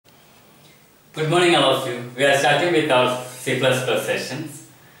Good morning all of you. We are starting with our C++ sessions.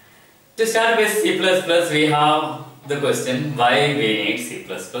 To start with C++, we have the question why we need C++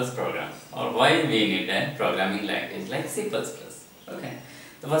 program or why we need a programming language like C++. Okay.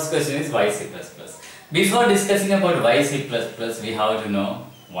 The first question is why C++. Before discussing about why C++, we have to know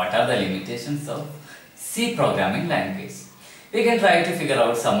what are the limitations of C programming language. We can try to figure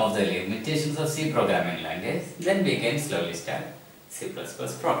out some of the limitations of C programming language, then we can slowly start C++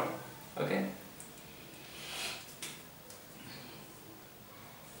 program. Okay.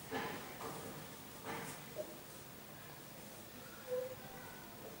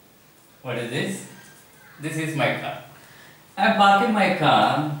 What is this? This is my car. I am parking my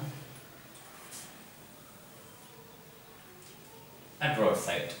car at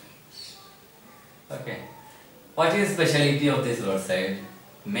roadside. Okay. What is the speciality of this roadside?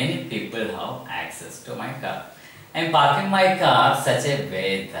 Many people have access to my car. I am parking my car such a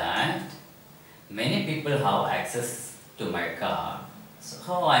way that many people have access to my car. So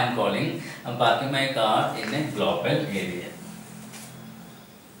how I am calling? I am parking my car in a global area.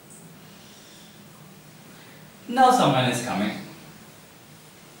 Now someone is coming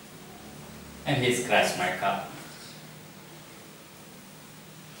and he scratched my car.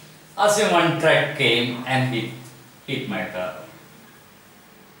 Assume one truck came and hit my car.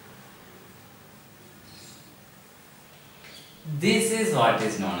 This is what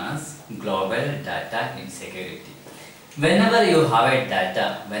is known as global data insecurity. Whenever you have a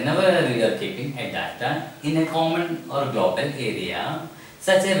data, whenever you are keeping a data in a common or global area,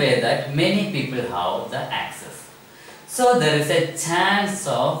 such a way that many people have the access. So there is a chance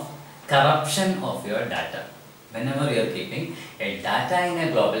of corruption of your data. Whenever you are keeping a data in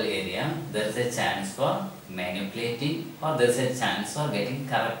a global area, there is a chance for manipulating or there is a chance for getting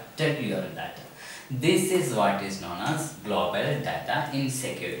corrupted your data. This is what is known as global data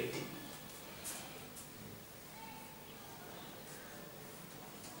insecurity.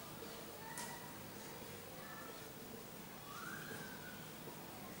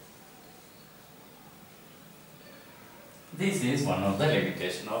 This is one of the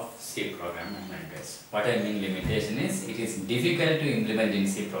limitations of C programming language. What I mean limitation is, it is difficult to implement in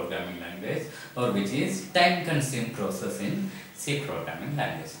C programming language or which is time consuming process in C programming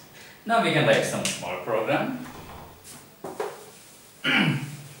language. Now we can write some small program.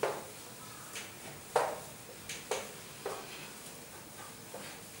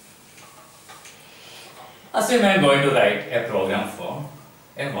 Assume I am going to write a program for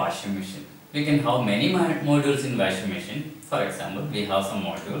a washing machine. We can have many modules in washing machine. For example, we have some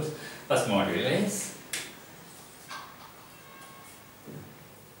modules. First module is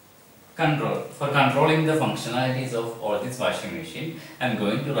control. For controlling the functionalities of all this washing machine, I am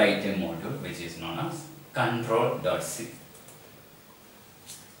going to write a module which is known as control.c.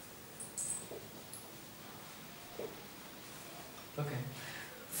 Okay.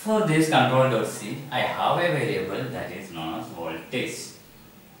 For this control.c, I have a variable that is known as voltage.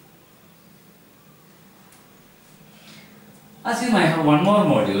 Assume I have one more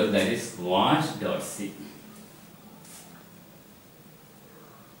module that is wash.c.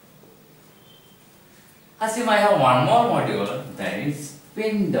 Assume I have one more module that is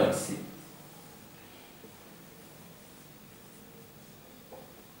pin.c.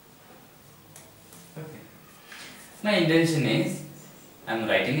 Okay. My intention is I am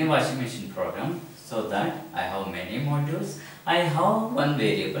writing a washing machine program so that I have many modules. I have one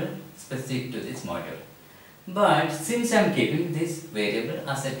variable specific to this module. But since I am keeping this variable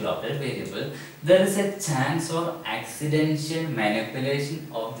as a global variable, there is a chance for accidental manipulation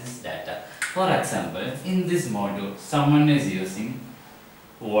of this data. For example, in this module, someone is using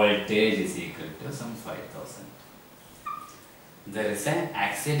voltage is equal to some 5000. There is an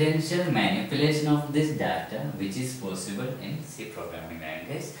accidental manipulation of this data which is possible in C programming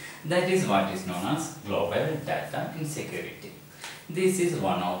language. That is what is known as global data insecurity. This is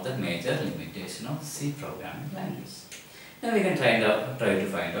one of the major limitations of C programming language. Now we can try to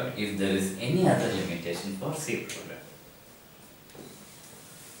find out if there is any other limitation for C program.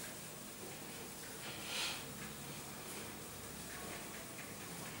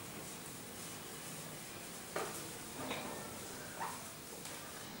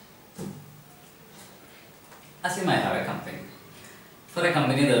 Assume I have a company. For a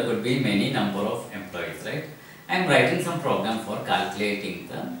company there could be many number of employees, right? I am writing some program for calculating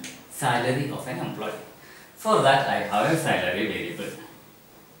the salary of an employee. For that I have a salary variable.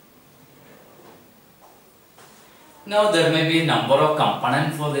 Now there may be a number of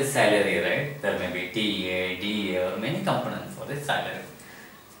components for this salary, right? There may be TA, DA or many components for this salary.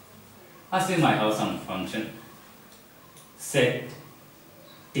 Assume I have some function set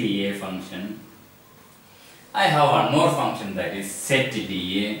TA function. I have one more function, that is set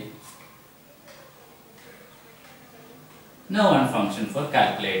DA. Now one function for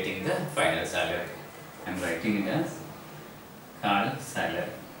calculating the final salary. I am writing it as cal salary.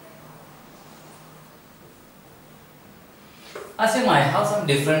 Assume I have some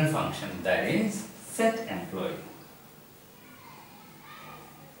different function, that is set employee.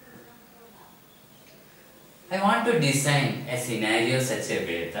 I want to design a scenario such a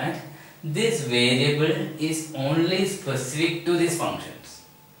way that this variable is only specific to these functions.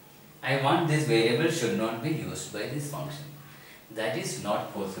 I want this variable should not be used by this function. That is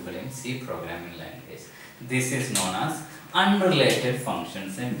not possible in C programming language. This is known as unrelated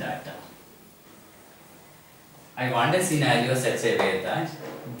functions and data. I want a scenario such a way that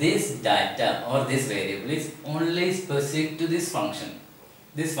this data or this variable is only specific to this function.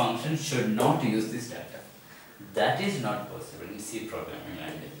 This function should not use this data. That is not possible in C programming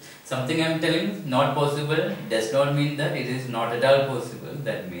language. Something I am telling not possible does not mean that it is not at all possible.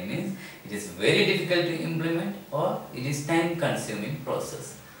 That means it is very difficult to implement or it is time consuming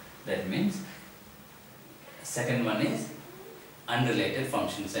process. That means second one is unrelated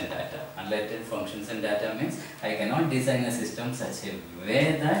functions and data. Unrelated functions and data means I cannot design a system such a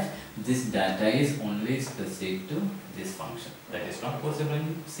way that this data is only specific to this function. That is not possible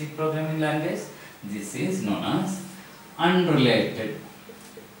in C programming language. This is known as unrelated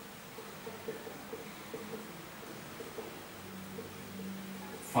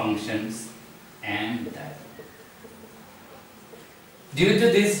functions and data. Due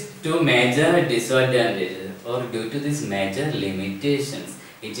to these two major disadvantages or due to these major limitations,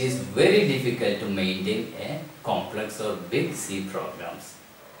 it is very difficult to maintain a complex or big C programs.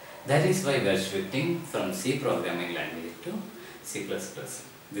 That is why we are shifting from C programming language to C++.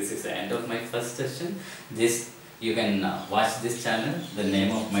 This is the end of my first session. This you can watch this channel. The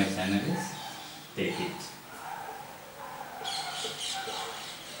name of my channel is Takeit.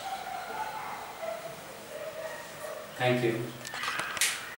 Thank you.